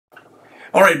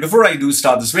All right, before I do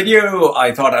start this video,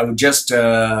 I thought I would just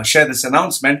share this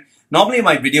announcement. Normally,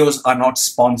 my videos are not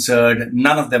sponsored.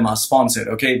 None of them are sponsored,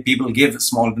 okay? People give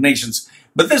small donations.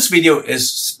 But this video is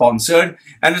sponsored,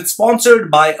 and it's sponsored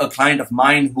by a client of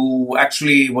mine who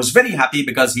actually was very happy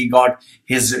because he got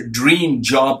his dream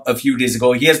job a few days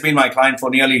ago. He has been my client for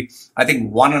nearly, I think,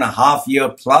 1.5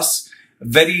 years plus.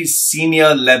 Very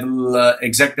senior level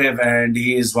executive, and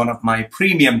he is one of my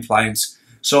premium clients.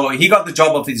 So he got the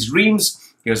job of his dreams.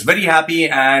 He was very happy,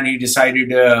 and he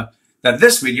decided that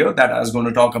this video that I was going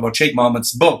to talk about Sheikh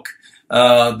Mohammed's book,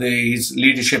 his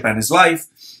leadership and his life,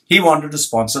 he wanted to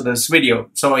sponsor this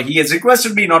video. So he has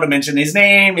requested me not to mention his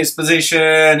name, his position,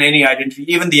 any identity,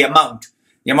 even the amount.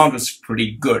 The amount was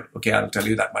pretty good. Okay, I'll tell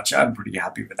you that much. I'm pretty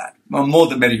happy with that. More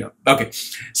than merrier. Okay,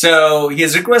 so he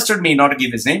has requested me not to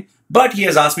give his name, but he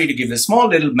has asked me to give a small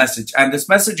little message. And this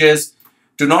message is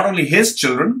to not only his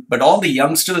children, but all the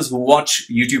youngsters who watch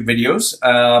YouTube videos.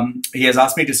 He has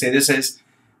asked me to say this is,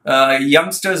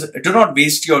 youngsters, do not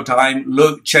waste your time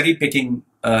cherry picking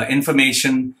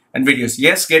information and videos.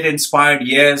 Yes, get inspired.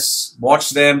 Yes,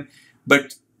 watch them.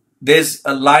 But there's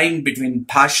a line between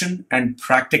passion and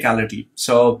practicality.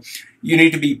 So you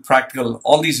need to be practical.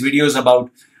 All these videos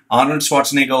about Arnold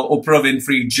Schwarzenegger, Oprah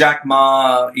Winfrey, Jack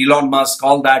Ma, Elon Musk,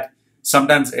 all that,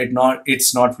 sometimes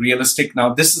it's not realistic.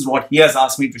 Now, this is what he has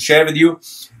asked me to share with you.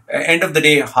 End of the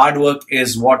day, hard work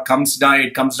is what comes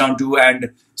down to,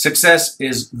 and success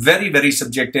is very, very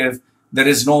subjective. There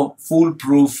is no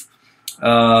foolproof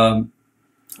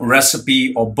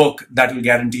recipe or book that will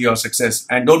guarantee your success.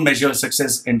 And don't measure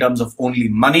success in terms of only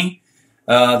money.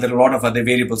 There are a lot of other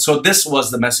variables. So this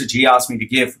was the message he asked me to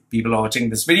give people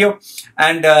watching this video.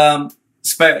 And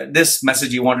this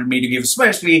message he wanted me to give,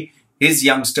 especially his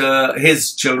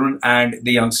children and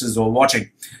the youngsters who are watching.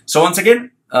 So once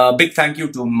again, big thank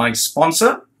you to my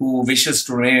sponsor who wishes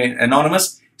to remain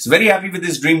anonymous. He's very happy with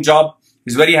his dream job.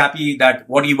 He's very happy that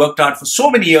what he worked hard for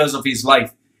so many years of his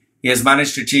life, he has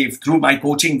managed to achieve through my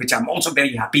coaching, which I'm also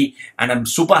very happy, and I'm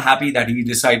super happy that he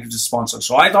decided to sponsor.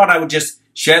 So I thought I would just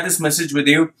share this message with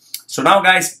you. So now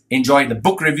guys, enjoy the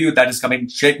book review that is coming,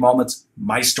 Sheikh Mohammed's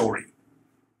My Story.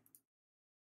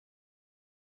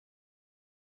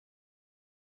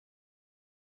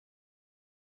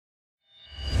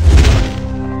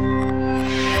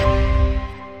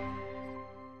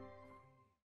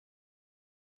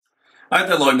 Hi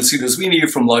there, Lloyd Machedo. We need you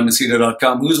from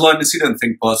LloydMachedo.com. Who's Lloyd Machedo and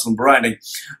Think Personal Branding?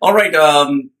 All right,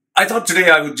 I thought today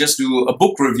I would just do a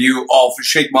book review of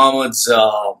Sheikh Mohammed's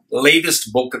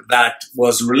latest book that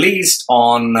was released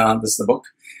on, this is the book.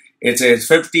 It's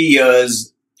 50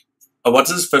 years, what's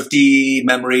this? 50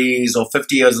 memories of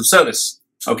 50 years of service.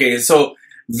 Okay, so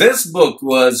this book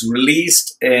was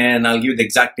released in, I'll give you the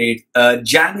exact date,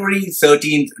 January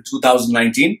 13th,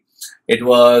 2019. It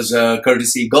was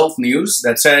courtesy Gulf News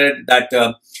that said that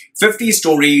 50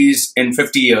 stories in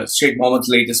 50 years, Sheikh Mohammed's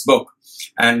latest book.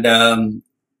 And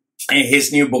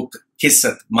his new book,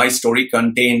 Qissat, My Story,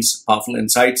 contains powerful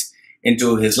insights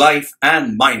into his life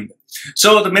and mind.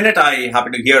 So the minute I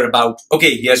happened to hear about,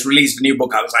 okay, he has released a new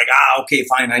book, I was like, okay,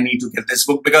 fine, I need to get this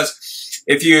book. Because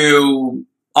if you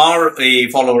are a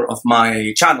follower of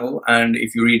my channel and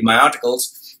if you read my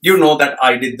articles, you know that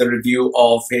I did the review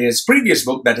of his previous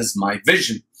book, that is My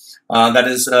Vision. That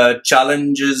is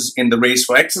Challenges in the Race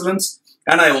for Excellence.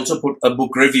 And I also put a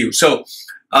book review. So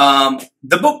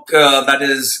the book that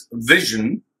is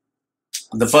Vision,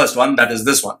 the first one, that is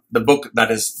this one. The book that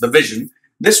is The Vision.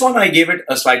 This one, I gave it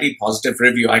a slightly positive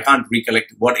review. I can't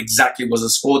recollect what exactly was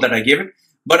the score that I gave it,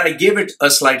 but I gave it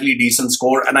a slightly decent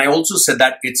score. And I also said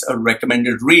that it's a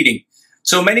recommended reading.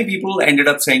 So many people ended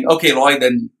up saying, okay, Roy,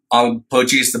 then I'll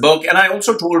purchase the book. And I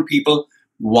also told people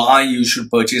why you should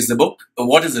purchase the book.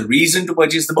 What is the reason to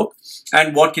purchase the book?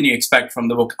 And what can you expect from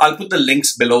the book? I'll put the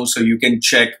links below so you can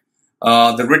check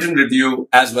the written review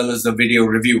as well as the video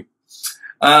review.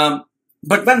 But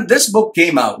when this book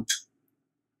came out,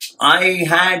 I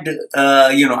had,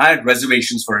 I had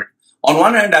reservations for it. On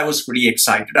one hand, I was pretty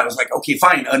excited. I was like, okay,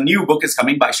 fine. A new book is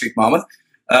coming by Sheikh Mohammed.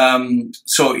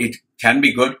 So it can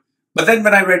be good. But then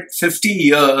when I read 50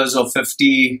 years of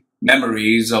 50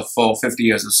 memories for 50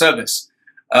 years of service,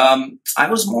 I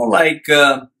was more like,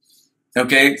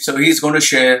 okay, so he's going to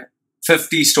share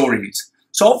 50 stories.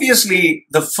 So obviously,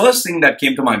 the first thing that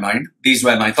came to my mind, these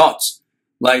were my thoughts.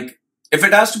 Like, if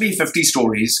it has to be 50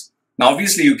 stories, now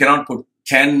obviously you cannot put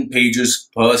 10 pages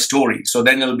per story. So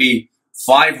then it'll be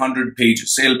 500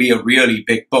 pages. It'll be a really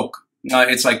big book.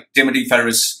 It's like Timothy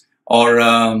Ferriss or,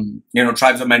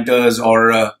 Tribes of Mentors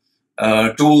or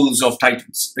Tools of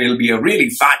Titans. It'll be a really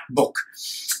fat book.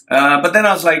 But then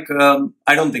I was like,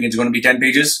 I don't think it's going to be 10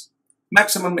 pages.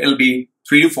 Maximum, it'll be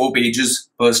 3 to 4 pages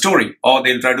per story, or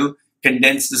they'll try to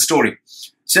condense the story.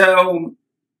 So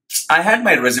I had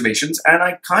my reservations, and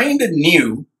I kind of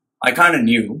knew, I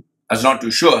was not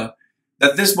too sure,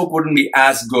 that this book wouldn't be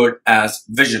as good as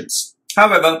Visions.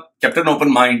 However, kept an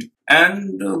open mind,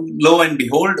 and lo and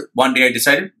behold, one day I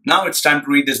decided, now it's time to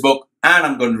read this book, and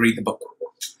I'm going to read the book.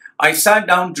 I sat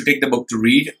down to take the book to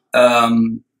read.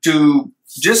 To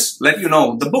just let you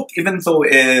know, the book, even though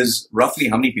is roughly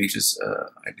how many pages?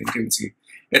 I didn't even see.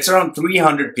 It's around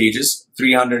 300 pages,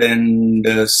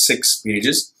 306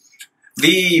 pages.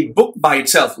 The book by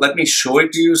itself, let me show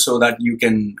it to you so that you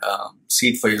can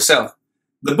see it for yourself.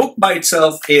 The book by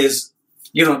itself is,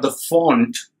 you know, the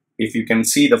font, if you can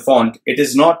see the font, it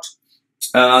is not,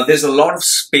 there's a lot of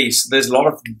space, there's a lot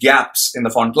of gaps in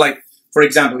the font. Like, for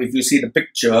example, if you see the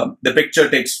picture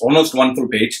takes almost one full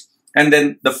page, and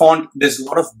then the font, there's a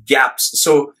lot of gaps.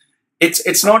 So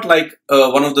it's not like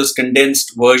one of those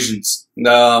condensed versions.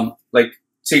 Like,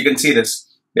 so you can see this.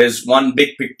 There's one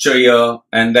big picture here,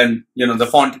 and then, you know, the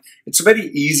font, it's very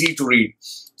easy to read.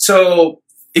 So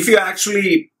if you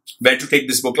actually were to take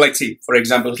this book, like, see, for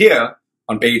example, here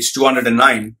on page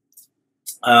 209,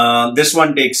 this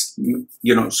one takes,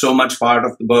 you know, so much part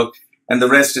of the book, and the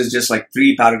rest is just like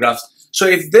 3 paragraphs. So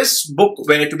if this book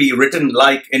were to be written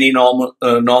like any normal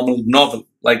novel,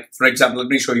 like, for example, let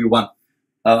me show you one.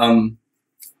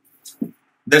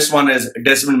 This one is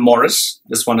Desmond Morris.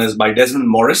 This one is by Desmond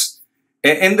Morris.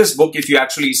 In this book, if you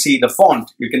actually see the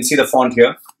font, you can see the font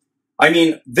here. I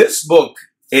mean, this book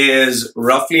is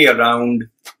roughly around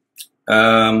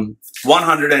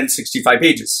 165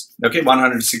 pages. Okay,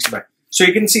 165. So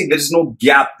you can see there is no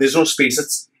gap, there's no space.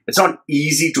 It's not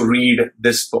easy to read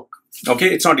this book.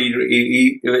 Okay, it's not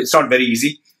very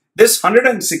easy. This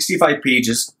 165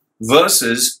 pages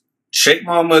versus Sheikh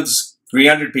Mohammed's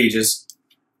 300 pages.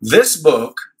 This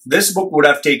book would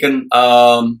have taken,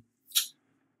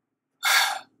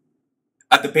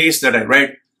 at the pace that I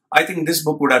read, I think this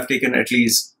book would have taken at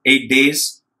least 8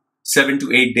 days, 7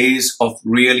 to 8 days of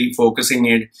really focusing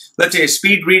it. Let's say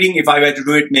speed reading, if I were to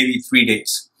do it, maybe 3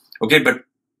 days. Okay, but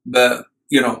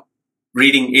you know,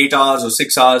 reading 8 hours or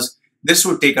 6 hours, this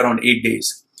would take around 8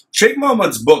 days. Sheikh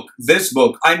Mohammed's book, this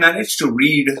book, I managed to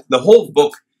read the whole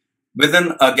book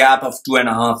within a gap of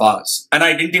 2.5 hours. And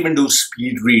I didn't even do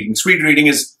speed reading. Speed reading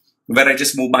is where I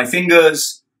just move my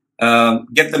fingers,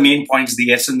 get the main points,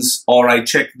 the essence, or I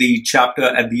check the chapter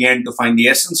at the end to find the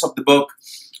essence of the book,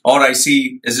 or I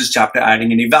see, is this chapter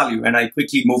adding any value? And I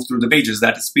quickly move through the pages.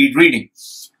 That is speed reading.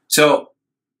 So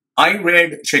I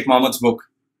read Sheikh Mohammed's book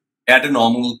at a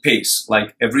normal pace,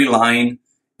 like every line,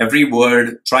 every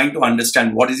word, trying to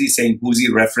understand what is he saying, who's he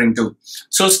referring to.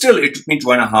 So still, it took me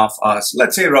 2.5 hours,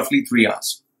 let's say roughly 3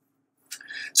 hours.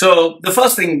 So the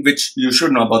first thing which you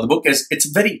should know about the book is it's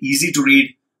very easy to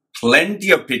read,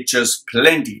 plenty of pictures,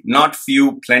 plenty, not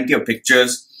few, plenty of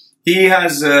pictures. He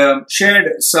has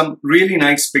shared some really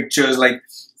nice pictures, like,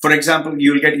 for example,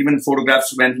 you'll get even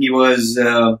photographs when he was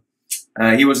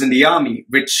in the army,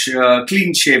 which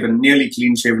clean shaven, nearly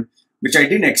clean shaven, which I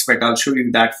didn't expect. I'll show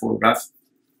you that photograph.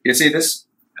 You see this?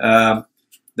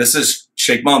 This is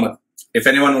Sheikh Mohammed. If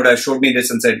anyone would have showed me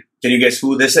this and said, can you guess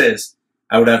who this is?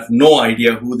 I would have no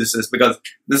idea who this is, because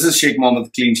this is Sheikh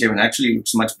Mohammed clean shaven. Actually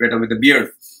looks much better with a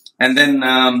beard. And then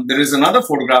there is another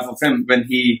photograph of him when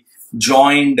he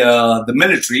joined the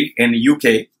military in the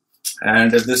UK.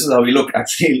 And this is how he looked.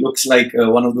 Actually, he looks like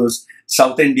one of those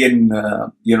South Indian,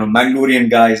 Mangalorean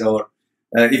guys, or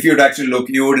if you'd actually look,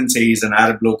 you wouldn't say he's an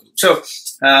Arab local. So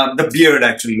the beard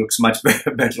actually looks much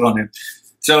better on him.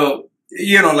 So,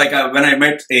 when I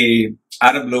met a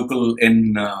Arab local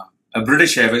in a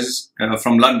British Airways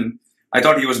from London, I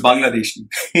thought he was Bangladeshi.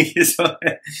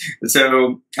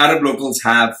 so Arab locals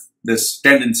have this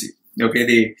tendency,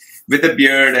 okay? With the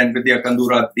beard and with their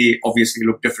kandura, they obviously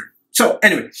look different. So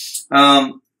anyway,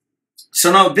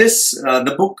 so now this,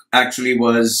 the book actually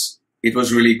was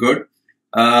really good.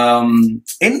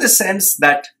 In the sense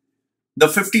that the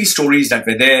 50 stories that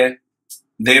were there,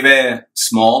 they were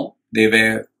small. They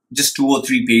were just 2 or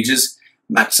 3 pages,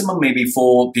 maximum maybe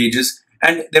 4 pages,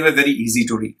 and they were very easy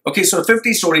to read. Okay, so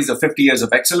 50 stories of 50 years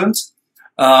of excellence.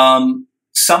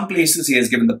 Some places he has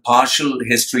given the partial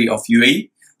history of UAE.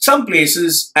 Some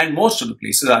places, and most of the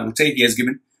places, I would say, he has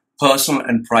given personal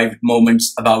and private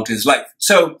moments about his life.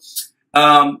 So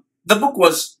the book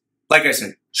was, like I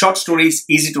said, short stories,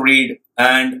 easy to read,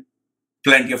 and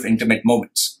plenty of intimate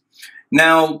moments.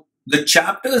 Now, the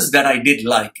chapters that I did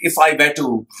like, if I were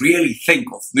to really think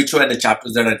of which were the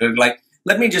chapters that I did like,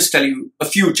 let me just tell you a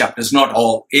few chapters, not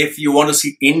all. If you want to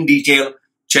see in detail,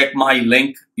 check my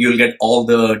link. You'll get all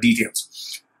the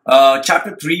details.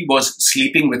 Chapter 3 was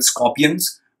Sleeping with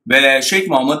Scorpions, where Sheikh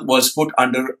Mohammed was put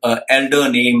under an elder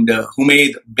named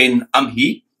Humayd bin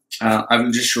Amhi. I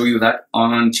will just show you that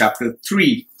on chapter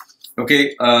 3.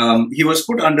 Okay, he was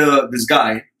put under this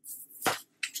guy.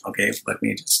 Okay, let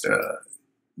me just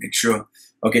make sure.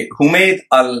 Okay, Humayd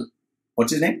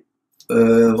what's his name?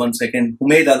 One second.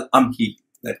 Humayd al-Amhi.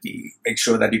 Let me make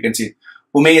sure that you can see it.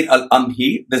 Humayd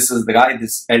al-Amhi. This is the guy,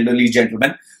 this elderly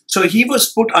gentleman. So he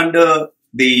was put under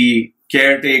the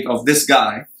caretaker of this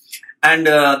guy. And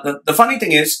the funny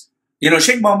thing is,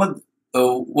 Sheikh Mohammed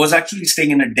was actually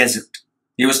staying in a desert.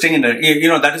 He was staying in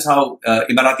a, that is how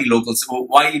Emirati locals,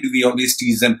 why do we always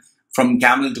tease them from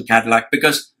camel to Cadillac?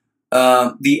 Because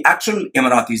the actual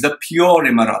Emiratis, the pure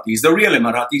Emiratis, the real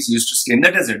Emiratis used to stay in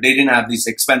the desert. They didn't have these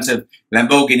expensive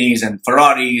Lamborghinis and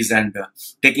Ferraris and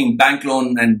taking bank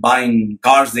loan and buying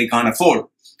cars they can't afford,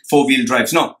 four-wheel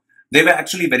drives. No, they were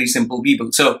actually very simple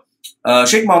people. So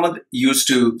Sheikh Mohammed used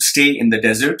to stay in the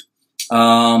desert.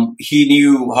 He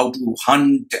knew how to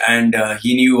hunt, and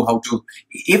he knew how to,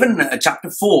 even chapter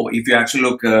 4, if you actually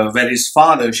look where his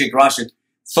father, Sheikh Rashid,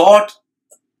 taught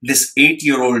this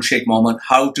 8-year-old Sheikh Mohammed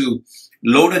how to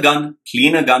load a gun,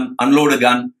 clean a gun, unload a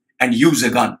gun, and use a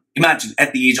gun. Imagine,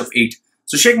 at the age of 8.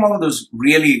 So Sheikh Mohammed was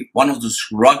really one of those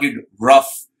rugged,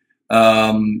 rough,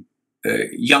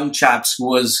 young chaps who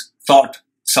was taught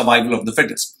survival of the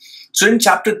fittest. So in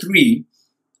chapter 3,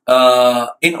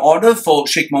 in order for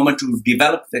Sheikh Mohammed to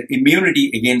develop the immunity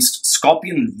against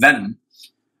scorpion venom,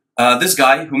 this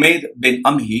guy, Humayd bin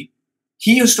Amhi,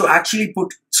 he used to actually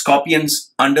put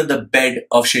scorpions under the bed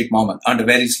of Sheikh Mohammed, under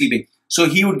where he's sleeping. So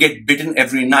he would get bitten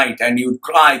every night and he would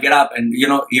cry, get up, and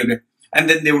and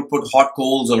then they would put hot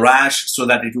coals or rash so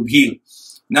that it would heal.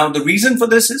 Now the reason for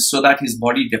this is so that his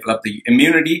body developed the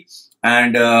immunity,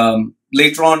 and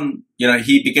later on,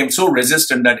 he became so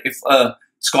resistant that if a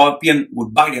scorpion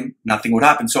would bite him, nothing would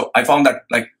happen. So I found that,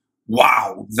 like,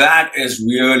 wow, that is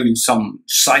really some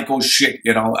psycho shit,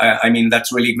 I mean,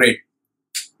 that's really great.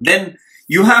 Then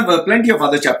you have plenty of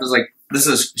other chapters, like this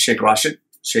is Sheikh Rashid.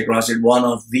 Sheikh Rashid, one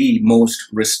of the most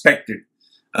respected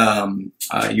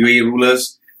UAE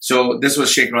rulers. So this was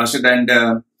Sheikh Rashid, and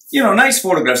nice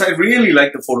photographs. I really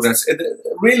like the photographs.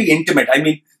 Really intimate. I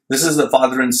mean, this is the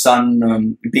father and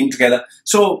son being together.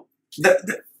 So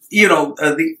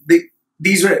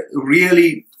these were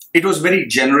really, it was very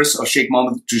generous of Sheikh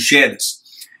Mohammed to share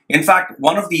this. In fact,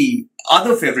 one of the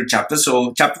other favorite chapters,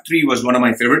 so chapter 3 was one of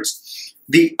my favorites.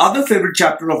 The other favorite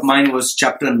chapter of mine was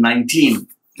chapter 19.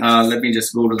 Let me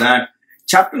just go to that.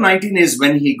 Chapter 19 is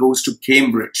when he goes to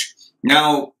Cambridge.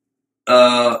 Now,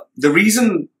 the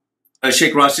reason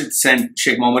Sheikh Rashid sent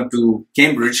Sheikh Mohammed to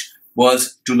Cambridge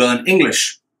was to learn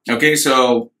English. Okay,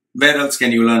 so where else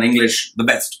can you learn English the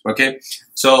best? Okay,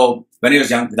 so when he was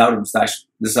young, without a mustache,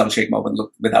 this is how Sheikh Mohammed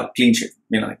looked without clean shave.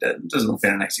 It doesn't look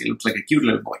very nice. He looks like a cute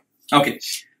little boy. Okay,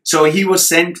 so he was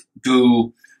sent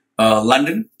to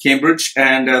London, Cambridge,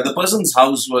 and the person's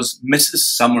house was Mrs.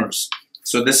 Summers.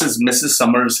 So this is Mrs.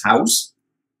 Summers' house.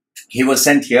 He was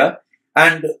sent here,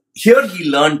 and here he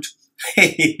learned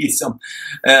it's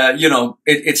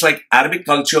like Arabic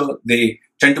culture. They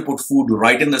tend to put food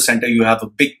right in the center. You have a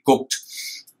big cooked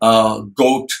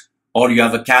goat, or you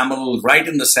have a camel right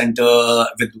in the center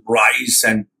with rice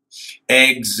and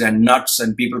eggs and nuts,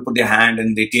 and people put their hand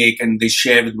and they take and they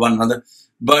share with one another.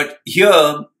 But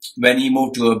here, when he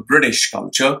moved to a British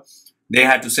culture, they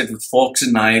had to sit with forks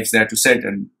and knives. They had to sit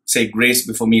and say grace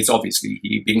before meals. Obviously,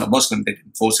 he being a Muslim, they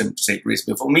didn't force him to say grace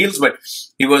before meals, but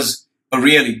he was a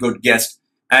really good guest.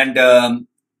 And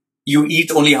you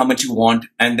eat only how much you want,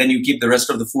 and then you keep the rest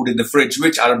of the food in the fridge,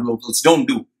 which Arab locals don't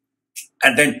do.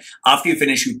 And then after you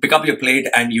finish, you pick up your plate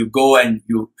and you go and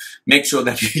you make sure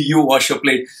that you wash your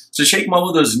plate. So Sheikh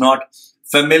Mohammed was not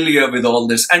familiar with all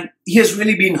this, and he has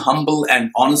really been humble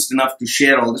and honest enough to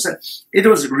share all this. And it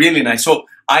was really nice. So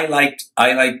I liked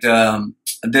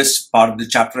this part of the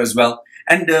chapter as well.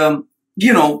 And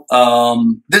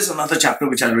there's another chapter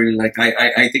which I really like.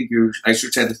 I think I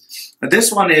should say this.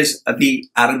 This one is the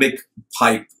Arabic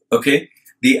pipe. Okay,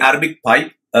 the Arabic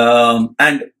pipe,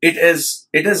 and it is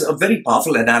a very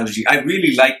powerful analogy. I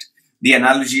really liked the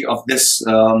analogy of this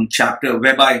chapter,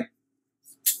 whereby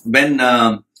when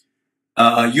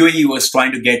UAE was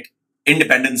trying to get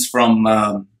independence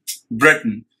from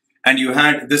Britain, and you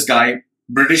had this guy,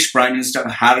 British Prime Minister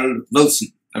Harold Wilson.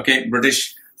 Okay,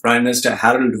 British Prime Minister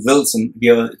Harold Wilson.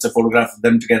 Here it's a photograph of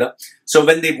them together. So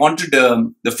when they wanted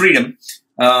the freedom,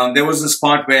 there was this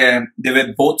part where they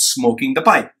were both smoking the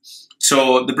pipe.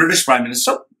 So the British Prime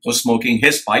Minister was smoking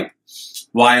his pipe,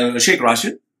 while Sheikh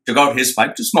Rashid took out his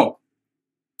pipe to smoke.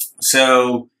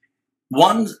 So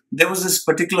there was this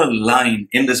particular line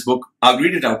in this book, I'll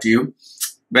read it out to you,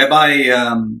 whereby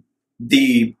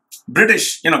the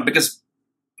British, because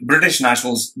British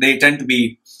nationals, they tend to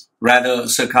be rather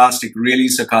sarcastic, really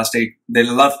sarcastic. They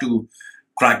love to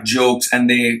crack jokes, and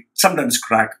they sometimes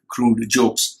crack crude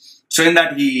jokes. So in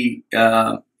that, the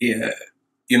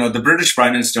British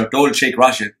Prime Minister told Sheikh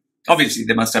Rashid, obviously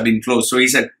they must have been close. So he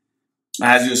said,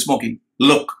 as you're smoking,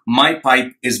 look, my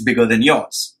pipe is bigger than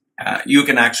yours. You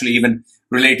can actually even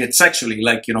relate it sexually,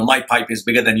 like, my pipe is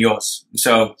bigger than yours.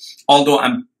 So although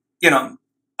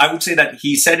I would say that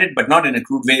he said it, but not in a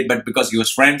crude way, but because he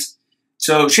was friends.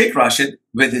 So Sheikh Rashid,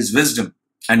 with his wisdom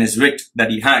and his wit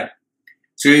that he had,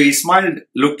 so he smiled,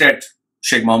 looked at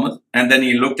Sheikh Mohammed, and then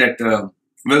he looked at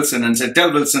Wilson and said,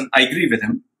 tell Wilson, I agree with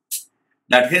him,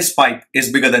 that his pipe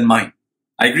is bigger than mine.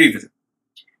 I agree with him.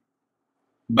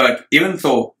 But even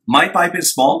though my pipe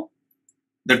is small,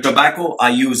 the tobacco I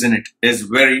use in it is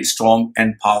very strong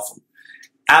and powerful.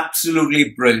 Absolutely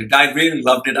brilliant. I really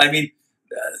loved it. I mean,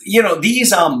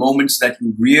 these are moments that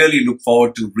you really look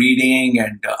forward to reading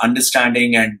and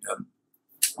understanding, and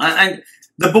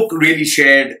the book really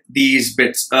shared these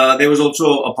bits. There was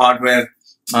also a part where,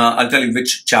 I'll tell you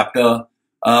which chapter,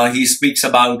 he speaks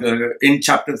about, in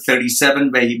chapter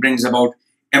 37, where he brings about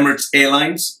Emirates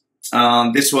Airlines.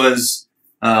 This was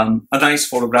a nice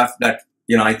photograph that,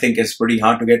 I think is pretty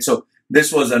hard to get. So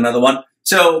this was another one.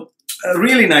 So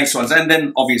really nice ones. And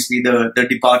then obviously the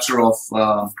departure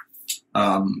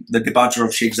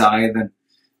of Sheikh Zayed.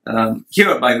 And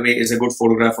here, by the way, is a good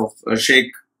photograph of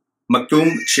Sheikh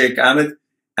Maktoum, Sheikh Ahmed,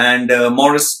 and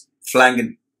Morris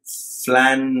Flanagan.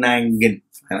 I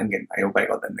hope I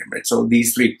got that name right. So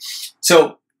these three.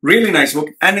 So really nice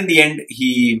book. And in the end,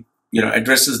 he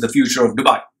addresses the future of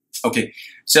Dubai. Okay.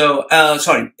 So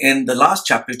in the last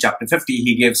chapter, chapter 50,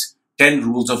 he gives 10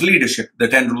 rules of leadership. The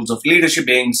 10 rules of leadership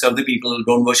being: serve the people,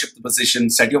 don't worship the position,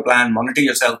 set your plan, monitor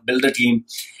yourself, build a team,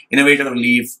 innovate or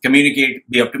leave, communicate,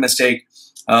 be optimistic,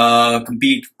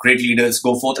 compete, create leaders,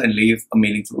 go forth and live a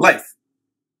meaningful life.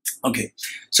 Okay,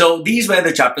 so these were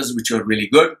the chapters which were really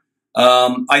good.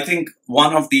 I think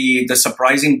one of the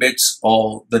surprising bits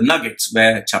or the nuggets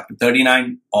were chapter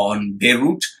 39 on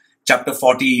Beirut, chapter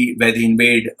 40 where they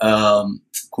invade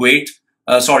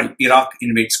Iraq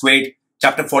invades Kuwait,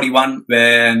 chapter 41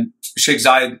 where Sheikh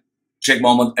Zayed, Sheikh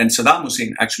Mohammed and Saddam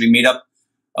Hussein actually made up.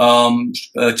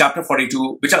 Chapter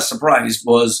 42, which I was surprised,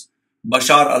 was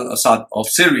Bashar al-Assad of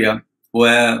Syria,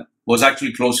 who was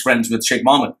actually close friends with Sheikh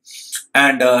Mohammed.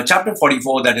 And chapter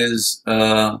 44, that is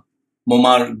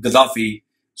Muammar Gaddafi's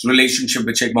relationship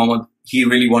with Sheikh Mohammed. He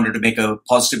really wanted to make a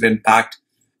positive impact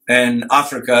in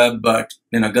Africa, but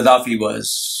Gaddafi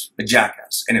was a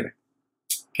jackass. Anyway,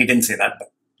 he didn't say that,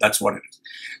 but that's what it is.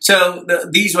 So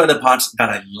these were the parts that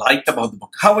I liked about the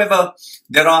book. However,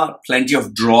 there are plenty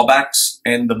of drawbacks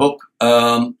in the book.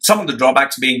 Some of the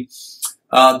drawbacks being,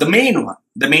 the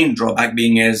main drawback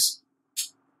being is,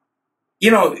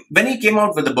 when he came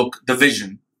out with the book, The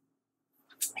Vision,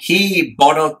 he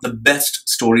brought out the best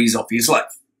stories of his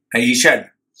life and he shared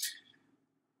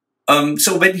them.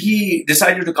 So when he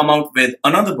decided to come out with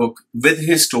another book with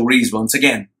his stories once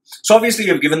again, so obviously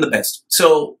you've given the best.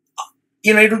 So,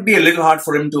 it would be a little hard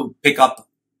for him to pick up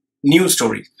new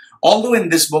stories. Although in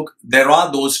this book, there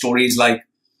are those stories like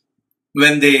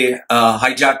when they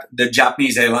hijacked the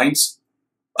Japanese airlines.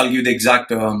 I'll give you the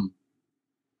exact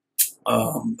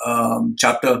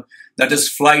chapter. That is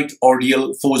Flight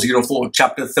Ordeal 404,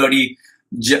 chapter 30,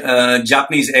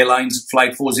 Japanese Airlines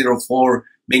Flight 404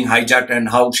 being hijacked and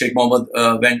how Sheikh Mohammed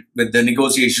went with the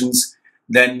negotiations.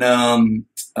 Then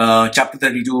chapter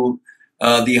 32,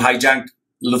 the hijacked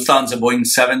Lufthansa Boeing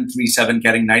 737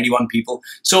 carrying 91 people.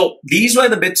 So these were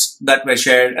the bits that were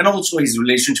shared, and also his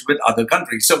relationship with other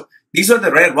countries. So these were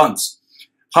the rare ones.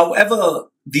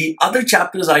 However, the other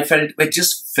chapters I felt were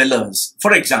just fillers.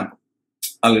 For example,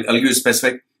 I'll give you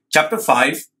specific. Chapter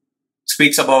 5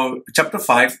 speaks about chapter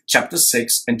 5, chapter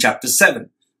 6, and chapter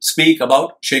 7 speak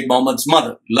about Sheikh Mohammed's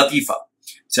mother, Latifa.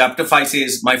 Chapter 5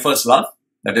 says, my first love,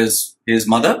 that is his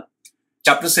mother.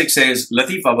 Chapter 6 says,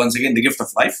 Latifa, once again, the gift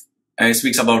of life. And it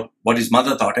speaks about what his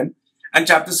mother taught him. And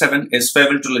chapter 7 is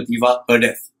farewell to Latifa, her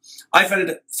death. I felt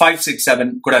 5, 6,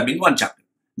 7 could have been one chapter.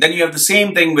 Then you have the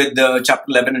same thing with chapter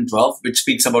 11 and 12, which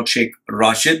speaks about Sheikh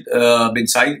Rashid bin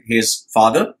Said, his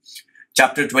father.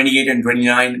 Chapter 28 and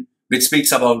 29, which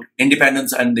speaks about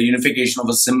independence and the unification of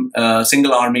a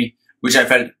single army, which I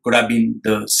felt could have been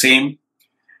the same.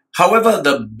 However,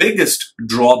 the biggest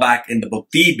drawback in the book,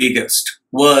 the biggest,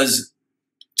 was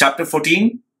chapter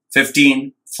 14,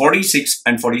 15, 46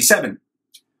 and 47.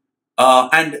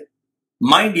 And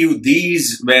mind you,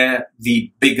 these were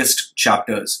the biggest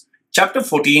chapters. Chapter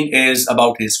 14 is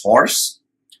about his horse.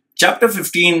 Chapter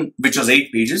 15, which was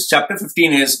 8 pages. Chapter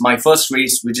 15 is my first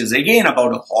race, which is again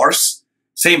about a horse.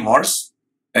 Same horse,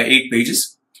 8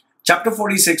 pages. Chapter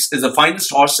 46 is the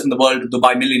finest horse in the world,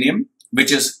 Dubai Millennium,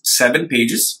 which is 7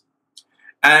 pages.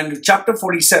 And chapter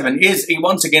 47 is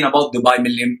once again about Dubai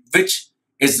Millennium, which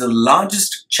is the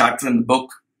largest chapter in the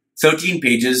book. 13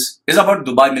 pages is about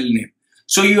Dubai Millennium.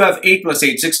 So you have 8 plus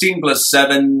 8, 16 plus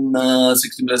 7,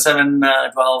 16 plus 7,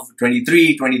 12,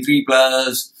 23, 23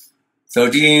 plus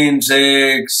 13,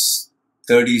 6,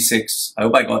 36. I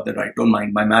hope I got that right. Don't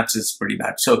mind, my maths is pretty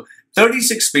bad. So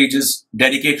 36 pages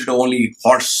dedicated to only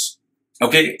horse,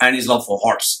 okay, and his love for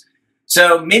horse.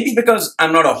 So maybe because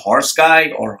I'm not a horse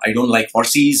guy, or I don't like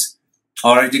horses,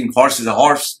 or I think horse is a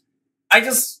horse, I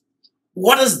just,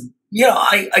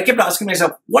 I kept asking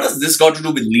myself, what has this got to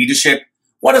do with leadership?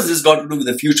 What has this got to do with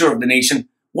the future of the nation?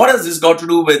 What has this got to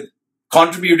do with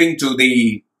contributing to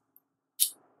the,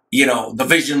 the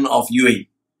vision of UAE?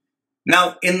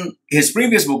 Now, in his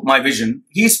previous book, My Vision,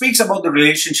 he speaks about the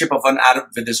relationship of an Arab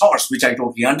with his horse, which I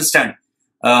totally understand.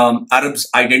 Arabs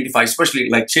identify, especially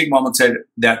like Sheikh Mohammed said,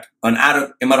 that an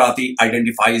Arab Emirati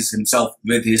identifies himself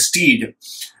with his steed.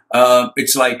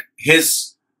 It's like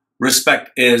his respect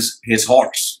is his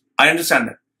horse. I understand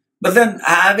that. But then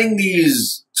having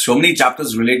so many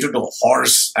chapters related to a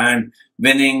horse and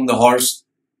winning the horse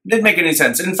didn't make any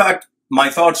sense. In fact, my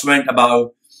thoughts went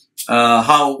about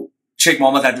how Sheikh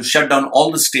Mohammed had to shut down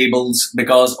all the stables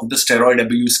because of the steroid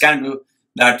abuse scandal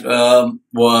that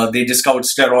they discovered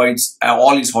steroids.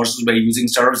 All his horses were using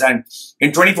steroids, and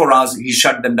in 24 hours, he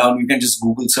shut them down. You can just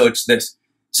Google search this.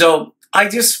 So I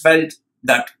just felt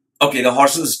that, okay, the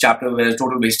horses chapter were a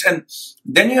total waste. And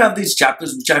then you have these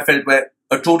chapters which I felt were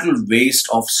a total waste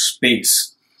of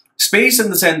space. Space in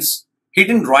the sense, he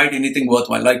didn't write anything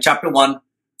worthwhile. Like chapter 1,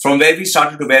 from where we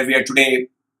started to where we are today,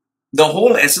 the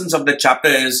whole essence of the chapter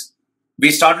is, we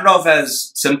started off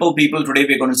as simple people. Today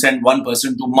we're going to send one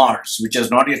person to Mars, which is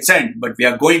not yet sent, but we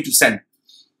are going to send.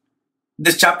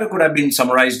 This chapter could have been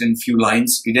summarized in few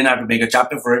lines. He didn't have to make a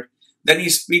chapter for it. Then he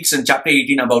speaks in chapter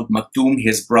 18 about Maktoum,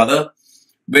 his brother,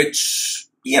 which,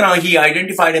 he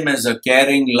identified him as a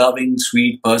caring, loving,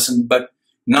 sweet person, but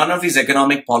none of his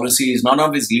economic policies, none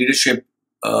of his leadership,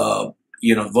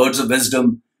 words of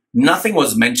wisdom, nothing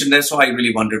was mentioned there. So I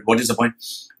really wondered, what is the point?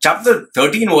 Chapter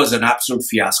 13 was an absolute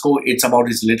fiasco. It's about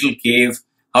his little cave,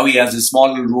 how he has a small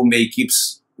little room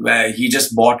where he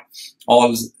just bought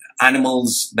all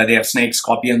animals, that they have snakes,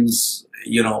 scorpions,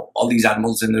 all these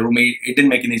animals in the room. It didn't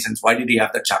make any sense. Why did he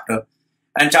have that chapter?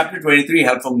 And chapter 23,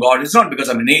 Help from God. It's not because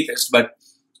I'm an atheist, but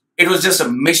it was just a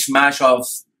mishmash of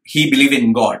he believed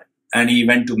in God and he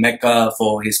went to Mecca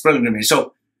for his pilgrimage.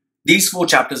 So these 4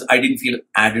 chapters, I didn't feel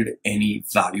added any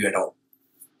value at all.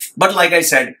 But like I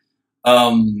said,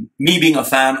 me being a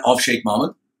fan of Sheikh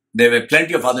Mohammed, there were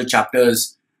plenty of other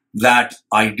chapters that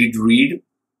I did read.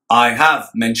 I have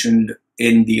mentioned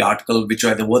in the article which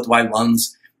are the worthwhile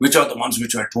ones, which are the ones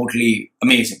which are totally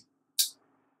amazing.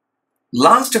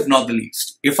 Last if not the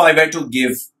least, if I were to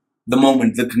give the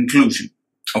moment, the conclusion,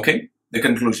 okay, the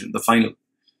conclusion, the final,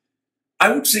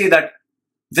 I would say that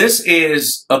this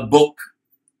is a book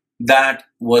that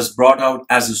was brought out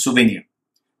as a souvenir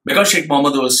because Sheikh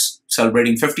Mohammed was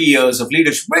celebrating 50 years of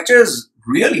leadership, which is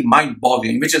really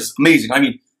mind-boggling, which is amazing. I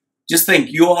mean, just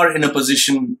think, you are in a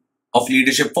position of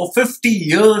leadership for 50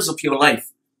 years of your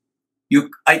life.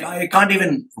 I can't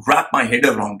even wrap my head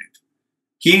around it.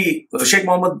 Sheikh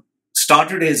Mohammed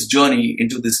started his journey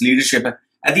into this leadership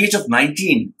at the age of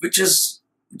 19, which is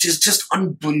just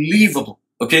unbelievable,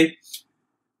 okay?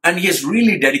 And he has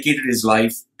really dedicated his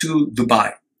life to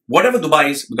Dubai. Whatever Dubai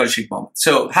is, because Sheikh Mohammed.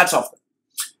 So hats off.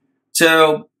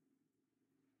 So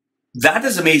that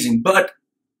is amazing. But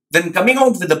then coming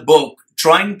out with a book,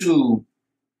 trying to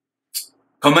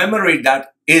commemorate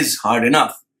that is hard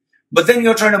enough. But then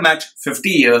you're trying to match 50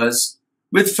 years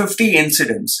with 50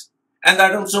 incidents. And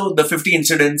that also the 50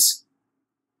 incidents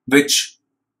which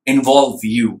involve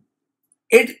you.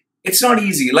 It's not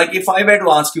easy. Like if I were to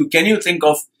ask you, can you think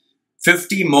of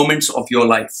 50 moments of your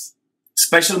life,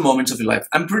 special moments of your life?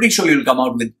 I'm pretty sure you'll come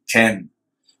out with 10.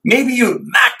 Maybe you'll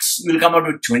come out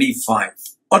with 25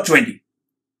 or 20.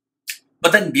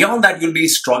 But then beyond that, you'll be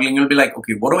struggling. You'll be like,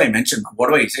 okay, what do I mention? What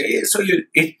do I say? So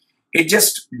it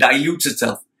just dilutes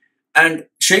itself. And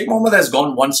Sheikh Mohammed has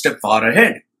gone one step far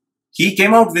ahead. He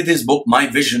came out with his book, My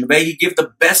Vision, where he gave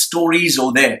the best stories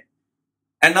over there.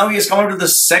 And now he has come out with the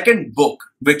second book,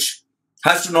 which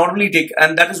has to not only take,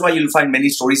 and that is why you'll find many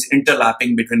stories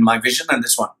interlapping between My Vision and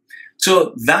this one.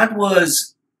 So that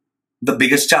was the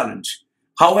biggest challenge.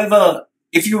 However,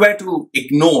 if you were to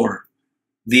ignore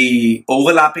the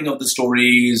overlapping of the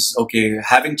stories, okay,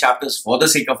 having chapters for the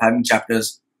sake of having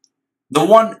chapters. The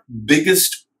one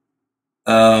biggest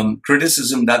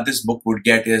criticism that this book would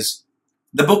get is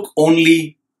the book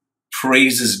only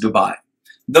praises Dubai.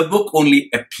 The book only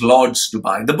applauds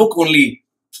Dubai. The book only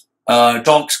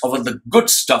talks about the good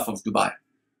stuff of Dubai.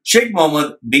 Sheikh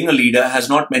Mohammed, being a leader, has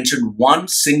not mentioned one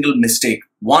single mistake,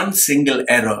 one single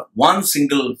error, one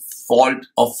single fault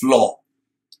or flaw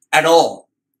at all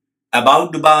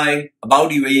about Dubai,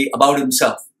 about UAE, about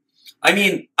himself. I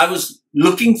mean, I was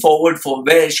looking forward for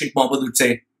where Sheikh Mohammed would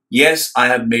say, yes, I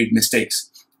have made mistakes.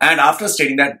 And after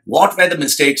stating that, what were the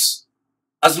mistakes?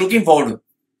 I was looking forward to.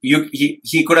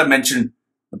 He could have mentioned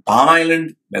the Palm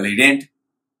Island. Well, he didn't.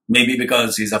 Maybe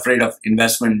because he's afraid of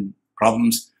investment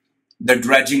problems. The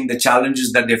dredging, the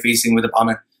challenges that they're facing with the Palm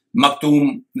Island.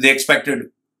 Maktoum, they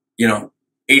expected,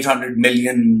 800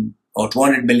 million or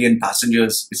 200 million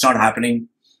passengers. It's not happening.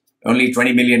 Only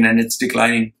 20 million and it's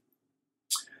declining.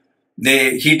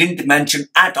 He didn't mention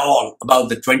at all about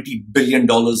the $20 billion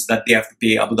that they have to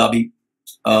pay Abu Dhabi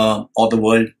or the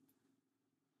world.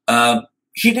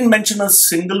 He didn't mention a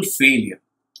single failure.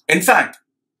 In fact,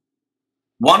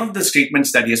 one of the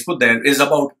statements that he has put there is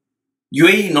about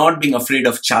UAE not being afraid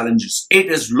of challenges. It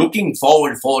is looking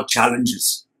forward for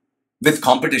challenges with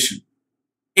competition.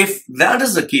 If that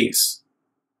is the case,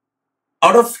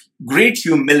 out of great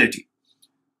humility,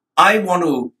 I want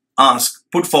to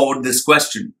put forward this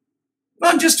question,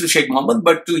 not just to Sheikh Mohammed,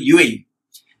 but to UAE.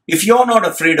 If you're not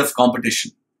afraid of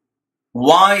competition,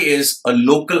 why is a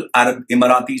local Arab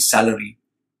Emirati salary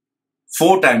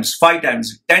 4 times, 5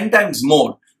 times, 10 times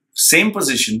more, same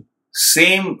position,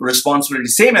 same responsibility,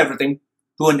 same everything,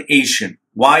 to an Asian?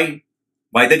 Why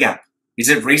the gap? Is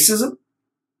it racism?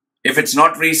 If it's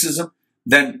not racism,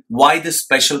 then why this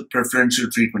special preferential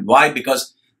treatment? Why?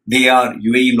 Because they are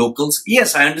UAE locals.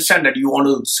 Yes, I understand that you want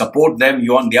to support them,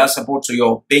 you want their support, so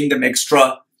you're paying them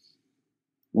extra.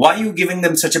 Why are you giving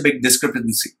them such a big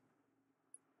discrepancy?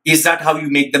 Is that how you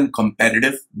make them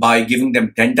competitive? By giving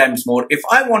them 10 times more? If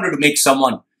I wanted to make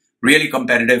someone really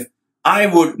competitive, I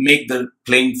would make the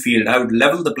playing field, I would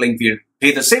level the playing field,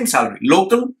 pay the same salary,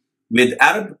 local, with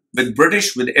Arab, with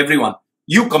British, with everyone.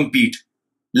 You compete.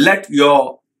 Let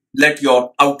your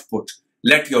output,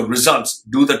 let your results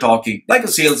do the talking. Like a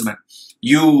salesman,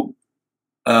 you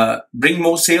bring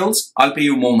more sales, I'll pay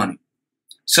you more money.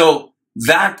 So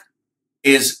that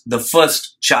is the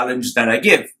first challenge that I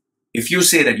give. If you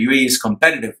say that UAE is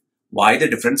competitive, why the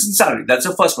difference in salary? That's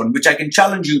the first one, which I can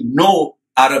challenge you. No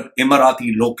Arab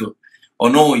Emirati local or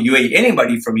no UAE,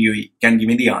 anybody from UAE can give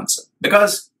me the answer.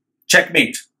 Because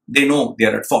checkmate, they know they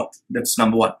are at fault. That's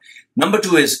number one. Number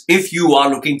two is, if you are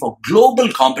looking for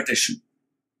global competition,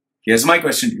 here's my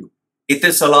question to you.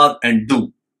 Etisalat and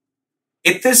Do.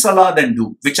 Etisalat and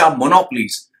Do, which are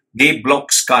monopolies, they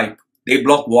block Skype, they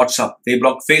block WhatsApp, they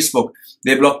block Facebook,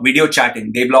 they block video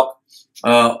chatting, they block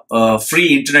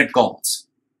free internet calls.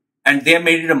 And they have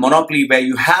made it a monopoly where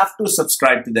you have to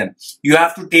subscribe to them. You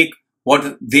have to take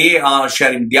what they are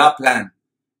sharing, their plan.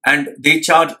 And they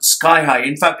charge sky high.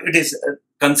 In fact, it is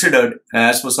considered,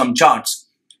 as per some charts,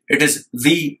 it is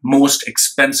the most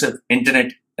expensive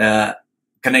internet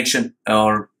connection,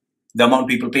 or the amount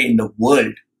people pay in the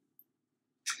world.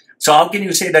 So how can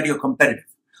you say that you're competitive?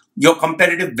 You're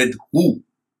competitive with who?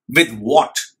 With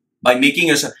what? By making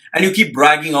yourself, and you keep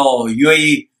bragging, oh,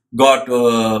 UAE got a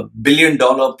 $1 billion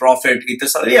profit.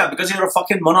 Yeah, because you're a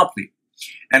fucking monopoly.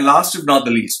 And last if not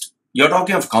the least, you're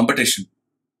talking of competition.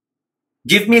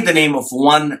 Give me the name of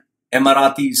one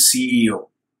Emirati CEO,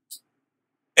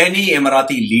 any Emirati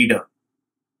leader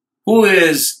who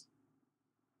is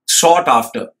sought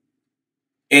after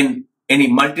in any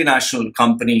multinational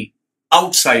company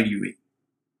outside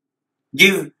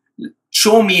UAE.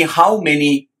 Show me how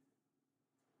many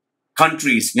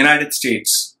countries, United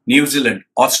States, New Zealand,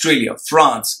 Australia,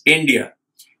 France, India,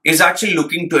 is actually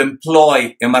looking to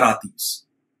employ Emiratis.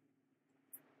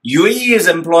 UAE is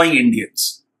employing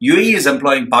Indians. UAE is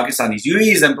employing Pakistanis.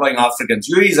 UAE is employing Africans.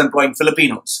 UAE is employing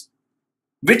Filipinos.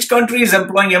 Which country is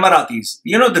employing Emiratis?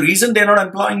 You know, the reason they're not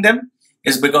employing them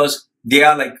is because they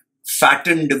are like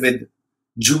fattened with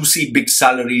juicy big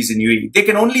salaries in UAE. They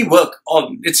can only work,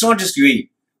 it's not just UAE.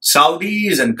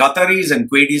 Saudis and Qataris and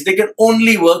Kuwaitis, they can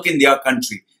only work in their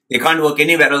country. They can't work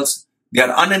anywhere else. They are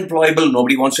unemployable.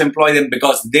 Nobody wants to employ them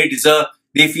because they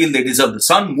feel they deserve the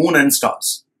sun, moon and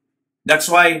stars. That's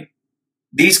why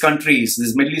these countries,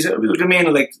 this Middle East, will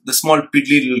remain like the small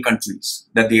piddly little countries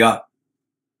that they are.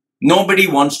 Nobody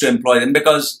wants to employ them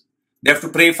because they have to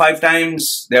pray 5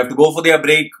 times. They have to go for their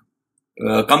break,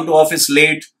 come to office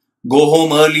late, go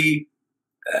home early.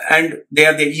 and they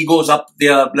have their egos up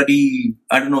their bloody,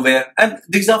 I don't know where. And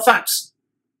these are facts.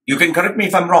 You can correct me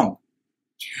if I'm wrong.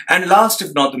 And last,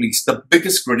 if not the least, the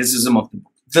biggest criticism of the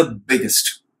book, the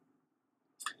biggest.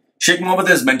 Sheikh Mohammed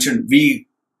has mentioned, we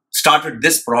started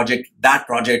this project, that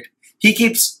project. He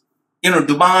keeps,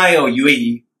 Dubai or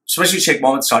UAE, especially Sheikh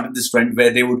Mohammed started this trend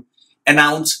where they would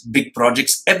announce big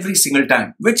projects every single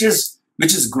time, which is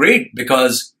great,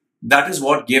 because that is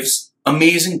what gives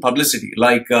amazing publicity.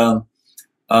 Like,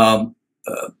 right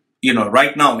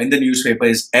now in the newspaper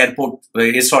is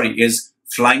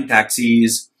flying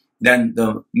taxis, then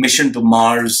the mission to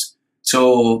Mars.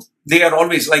 So they are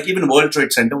always, like, even World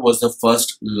Trade Center was the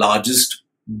first largest,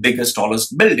 biggest,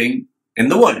 tallest building in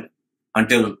the world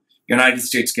until United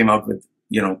States came out with,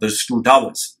 those two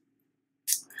towers.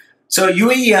 So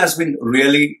UAE has been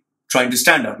really trying to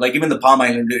stand out. Like even the Palm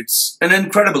Island, it's an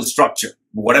incredible structure.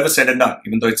 Whatever said and done,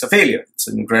 even though it's a failure, it's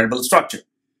an incredible structure.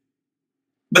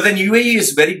 But then UAE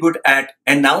is very good at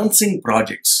announcing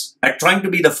projects, at trying to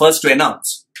be the first to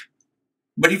announce.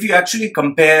 But if you actually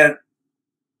compare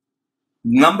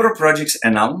number of projects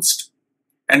announced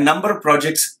and number of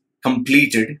projects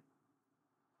completed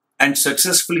and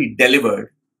successfully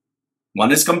delivered,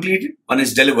 one is completed, one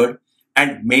is delivered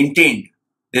and maintained,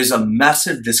 there's a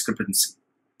massive discrepancy.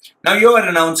 Now you are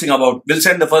announcing about, we'll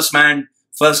send the first man,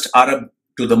 first Arab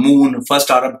to the moon, first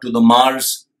Arab to the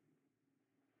Mars.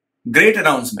 Great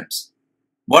announcements.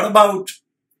 What about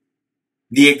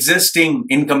the existing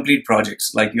incomplete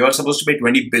projects? Like you are supposed to pay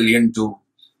 20 billion to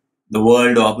the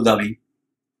world or Abu Dhabi.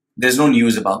 There's no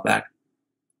news about that.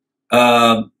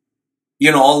 All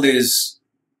these,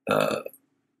 the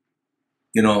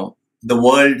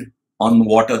world on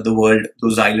water, the world,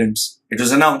 those islands, it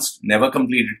was announced, never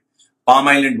completed. Palm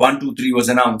Island 1, 2, 3 was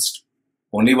announced.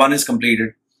 Only one is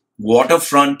completed.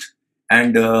 Waterfront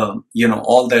and,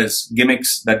 all those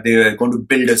gimmicks that they are going to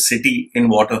build a city in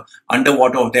water,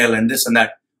 underwater hotel and this and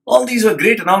that. All these were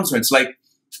great announcements, like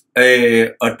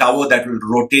a tower that will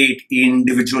rotate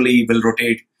individually, will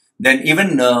rotate. Then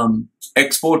even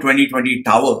Expo 2020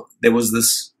 tower, there was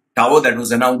this tower that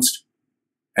was announced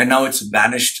and now it's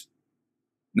vanished.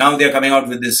 Now they're coming out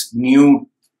with this new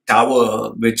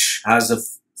tower which has a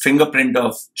fingerprint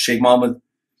of Sheikh Mohammed.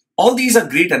 All these are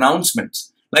great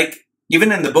announcements. Like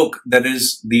even in the book, there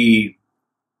is the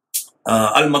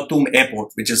Al Maktoum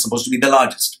airport, which is supposed to be the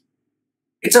largest.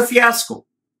 It's a fiasco.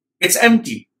 It's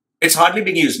empty. It's hardly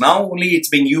being used. Now only it's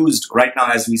being used right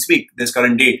now as we speak, this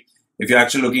current date. If you're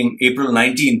actually looking April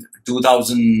 19th,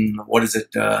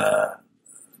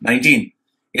 19,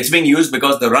 it's being used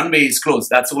because the runway is closed.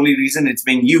 That's the only reason it's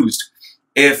being used.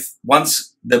 If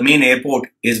once the main airport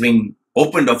is being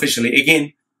opened officially,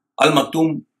 again, Al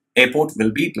Maktoum airport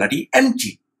will be bloody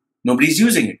empty. Nobody's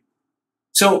using it.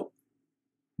 So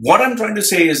what I'm trying to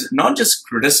say is not just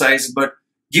criticize, but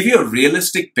give you a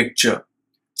realistic picture.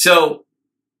 So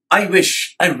I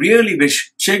really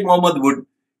wish Sheikh Mohammed would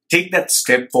take that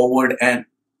step forward and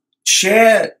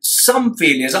share some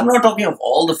failures. I'm not talking of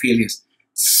all the failures.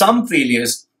 Some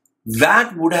failures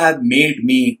that would have made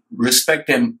me respect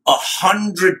him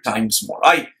 100 times more.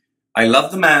 I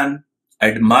love the man. I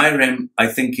admire him. I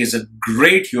think he's a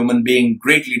great human being,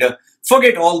 great leader.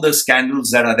 Forget all the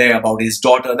scandals that are there about his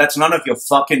daughter. That's none of your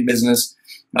fucking business.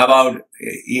 About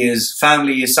his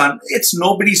family, his son. It's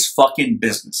nobody's fucking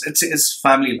business. It's his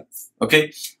family life.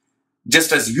 Okay?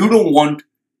 Just as you don't want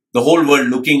the whole world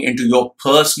looking into your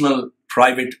personal,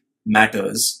 private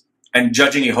matters and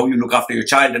judging how you look after your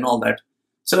child and all that.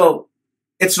 So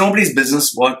it's nobody's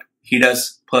business what he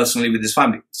does personally with his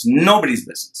family. It's nobody's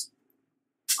business.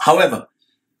 However,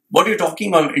 what you're talking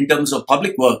about in terms of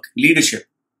public work, leadership,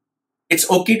 it's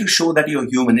okay to show that you're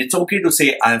human. It's okay to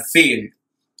say, I have failed.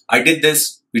 I did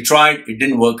this. We tried. It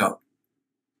didn't work out.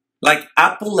 Like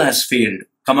Apple has failed,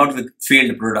 come out with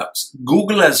failed products.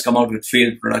 Google has come out with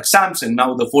failed products. Samsung,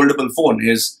 now the foldable phone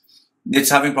it's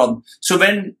having problems. So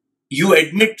when you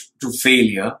admit to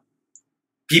failure,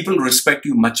 people respect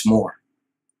you much more.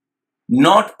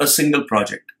 Not a single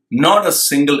project, not a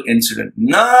single incident,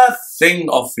 nothing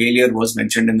of failure was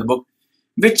mentioned in the book,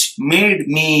 which made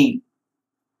me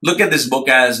look at this book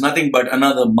as nothing but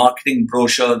another marketing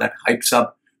brochure that hypes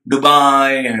up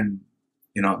Dubai and,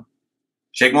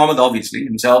 Sheikh Mohammed, obviously,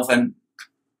 himself and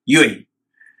UAE.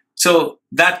 So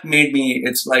that made me,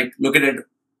 it's like, look at it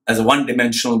as a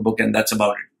one-dimensional book and that's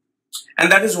about it.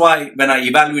 And that is why when I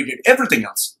evaluated everything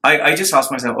else, I just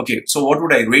asked myself, okay, so what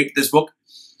would I rate this book?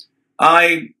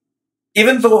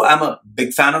 Even though I'm a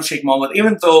big fan of Sheikh Mohammed,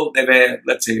 even though there were,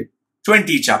 let's say,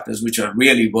 20 chapters which are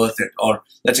really worth it, or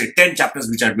let's say 10 chapters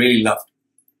which I really loved,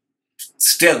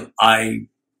 still I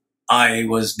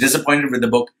was disappointed with the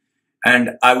book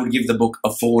and I would give the book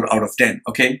a 4 out of 10.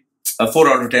 Okay, a 4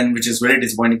 out of 10, which is very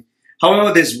disappointing.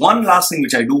 However, there's one last thing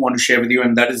which I do want to share with you,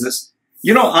 and that is this.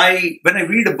 You know, when I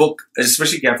read a book,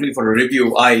 especially carefully for a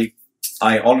review, I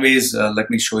always, let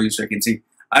me show you so I can see,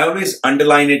 I always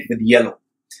underline it with yellow.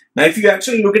 Now, if you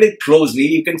actually look at it closely,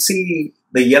 you can see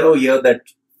the yellow here, that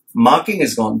marking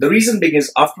is gone. The reason being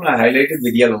is after I highlighted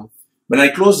with yellow, when I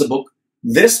close the book,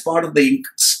 this part of the ink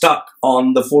stuck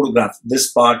on the photograph,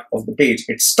 this part of the page,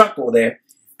 it stuck over there,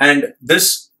 and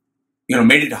this, you know,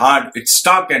 made it hard. It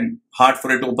stuck and hard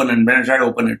for it to open, and when I tried to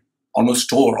open it, almost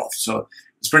tore off. So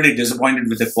it's pretty disappointed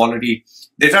with the quality.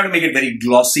 They try to make it very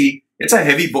glossy. It's a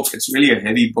heavy book. It's really a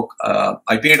heavy book.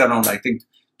 I paid around, I think,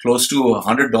 close to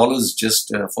 $100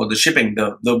 just for the shipping.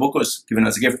 The book was given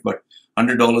as a gift, but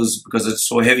 $100 because it's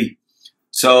so heavy.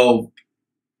 So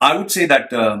I would say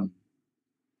that,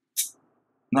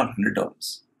 not $100,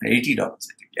 $80, I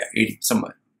think. Yeah, 80,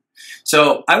 somewhere.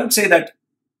 So I would say that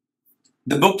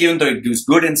the book, even though it gives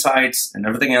good insights and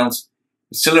everything else,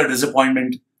 it's still a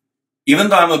disappointment. Even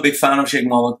though I'm a big fan of Sheikh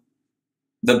Mohammed,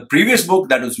 the previous book,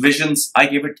 that was Visions, I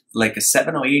gave it like a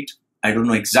 7 or 8. I don't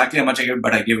know exactly how much I gave it,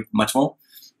 but I gave it much more.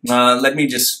 Let me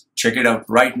just check it out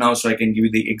right now so I can give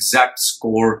you the exact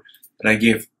score that I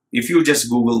gave. If you just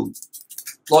Google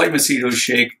Machedo,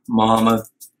 Sheikh Mohammed,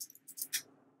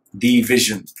 the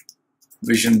Vision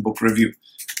book review,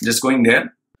 just going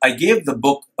there, I gave the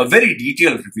book a very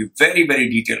detailed review, very, very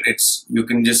detailed. You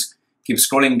can just keep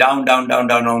scrolling down.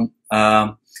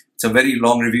 It's a very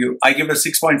long review. I give it a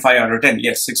 6.5 out of 10.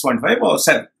 Yes, 6.5 or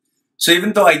 7. So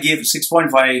even though I gave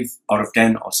 6.5 out of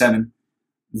 10 or 7,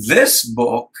 this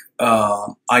book,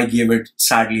 I gave it,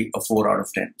 sadly, a 4 out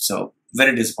of 10. So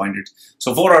very disappointed.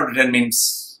 So 4 out of 10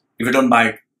 means if you don't buy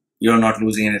it, you're not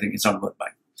losing anything. It's not worth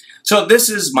buying. So this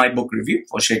is my book review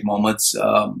for Sheikh Mohammed's,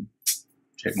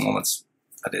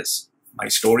 that is my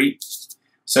story.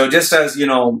 So just as, you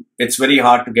know, it's very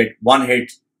hard to get one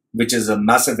hit, which is a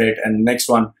massive hit, and next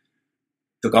one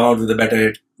to come out with a better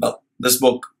hit. Well, this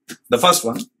book, the first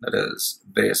one, that is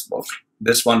base book,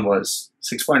 this one was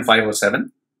 6.5 or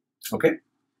 7. Okay.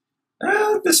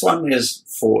 This one is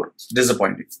 4.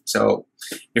 Disappointing. So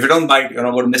if you don't buy it, you're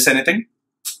not going to miss anything.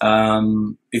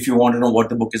 If you want to know what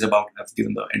the book is about, I've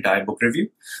given the entire book review.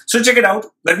 So check it out.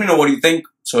 Let me know what you think.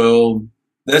 So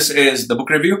this is the book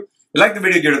review. If you like the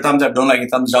video, give it a thumbs up. Don't like it,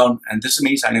 thumbs down. And this is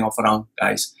me signing off for now,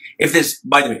 guys. If there's,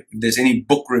 by the way, if there's any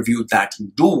book review that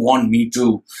you do want me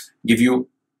to give you,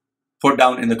 put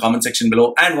down in the comment section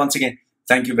below. And once again,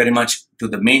 thank you very much to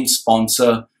the main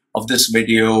sponsor of this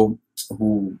video,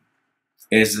 who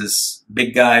is this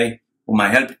big guy whom I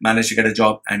helped manage to get a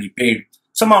job, and he paid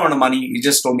some amount of money. He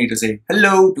just told me to say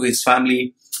hello to his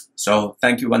family. So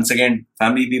thank you once again,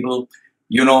 family people.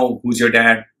 You know who's your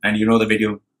dad, and you know the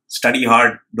video. Study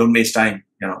hard, don't waste time.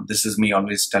 You know, this is me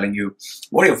always telling you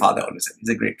what your father always said. He's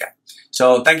a great guy.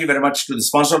 So thank you very much to the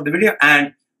sponsor of the video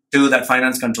and to that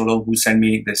finance controller who sent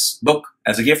me this book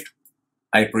as a gift.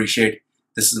 I appreciate it.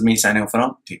 This is me signing off for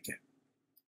now. Take care.